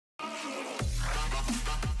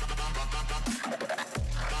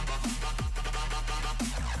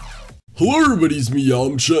Hello everybody, it's me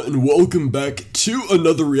Yamcha, and welcome back to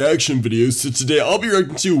another reaction video. So today I'll be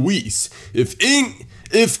reacting to Whis, If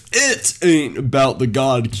It Ain't About the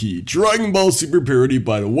God Key, Dragon Ball Super Parody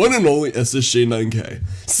by the one and only SSJ9K.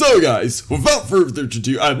 So guys, without further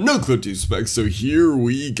ado, I have no clue to expect, so here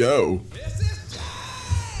we go.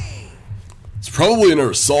 It's probably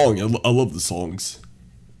another song. I love the songs.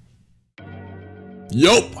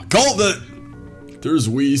 Yup, I called it! There's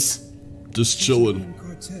Whis, just chilling.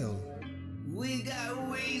 We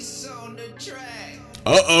got Whis on the track.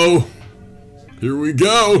 Uh-oh. Here we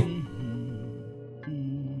go.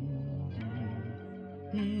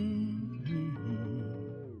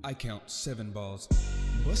 I count 7 balls.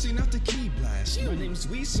 Busting out the key blast. My name's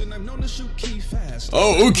Whis and I'm known to shoot key fast.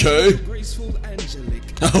 Oh, okay. Graceful, angelic.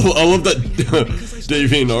 I love that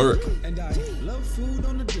Davey and Art. And I love food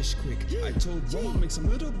on the dish quick. I told Rome make some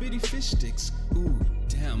little bitty fish sticks. Ooh,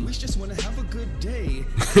 damn, Whis just wanna have a good day.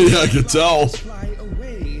 Yeah, I can tell. Fly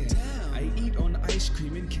away. Damn. I eat on ice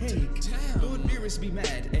cream and cake. Damn. Lord Beerus be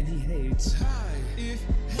mad and he hates. If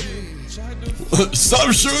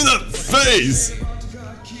Stop showing that face!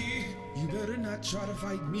 You better not try to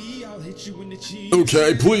fight me, I'll hit you in the cheek.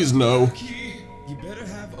 Okay, please no. You better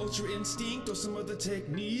have ultra instinct or some other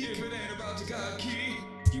technique. If it ain't about the God key,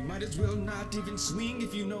 you might as well not even swing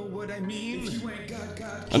if you know what I mean. If you ain't got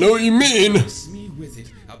God key, I know what you mean. miss me with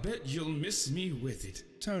it. I bet you'll miss me with it.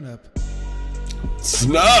 Turn up.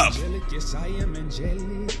 Snap! Angelic, yes I am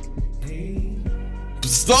angelic. Hey.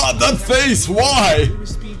 Stop that face! Why?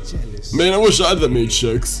 Man, I wish I had that many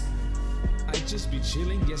chicks. I just be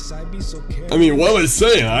chilling, yes I be so careless. I mean, what am I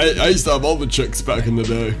saying? I used to have all the chicks back in the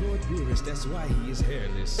day. Lord Beerus, that's why he is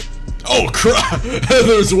hairless. Oh crap!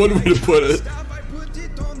 There's one way to put it. Stop, I put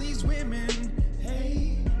it on these women.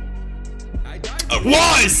 Hey. I dive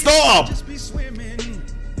Why? Stop! just be swimming.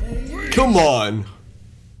 Hey. Come on.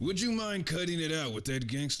 Would you mind cutting it out with that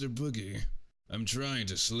gangster boogie? I'm trying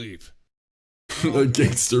to sleep. A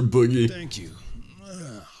gangster boogie. Thank you.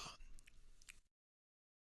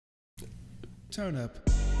 Turn up.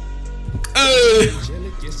 Hey!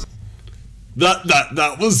 Angelic, yes.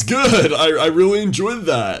 That was good. I really enjoyed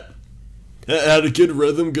that. It had a good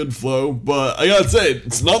rhythm, good flow, but I gotta say,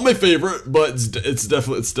 it's not my favorite, but it's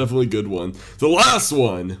definitely a good one. The last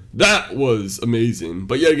one, that was amazing.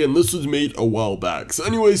 But yeah, again, this was made a while back. So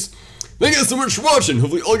anyways, thank you guys so much for watching.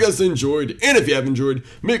 Hopefully all you guys enjoyed, and if you have enjoyed,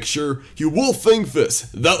 make sure you Wolfang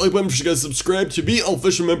Fist that like button for you guys to subscribe to be an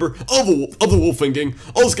official member of the Wolfang Gang.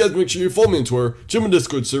 Also guys, make sure you follow me on Twitter, join my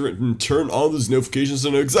Discord server, and turn on those notifications to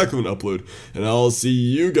know exactly when I upload. And I'll see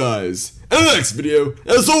you guys in the next video.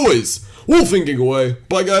 As always, Wolfang Gang away.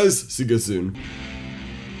 Bye guys, see you guys soon.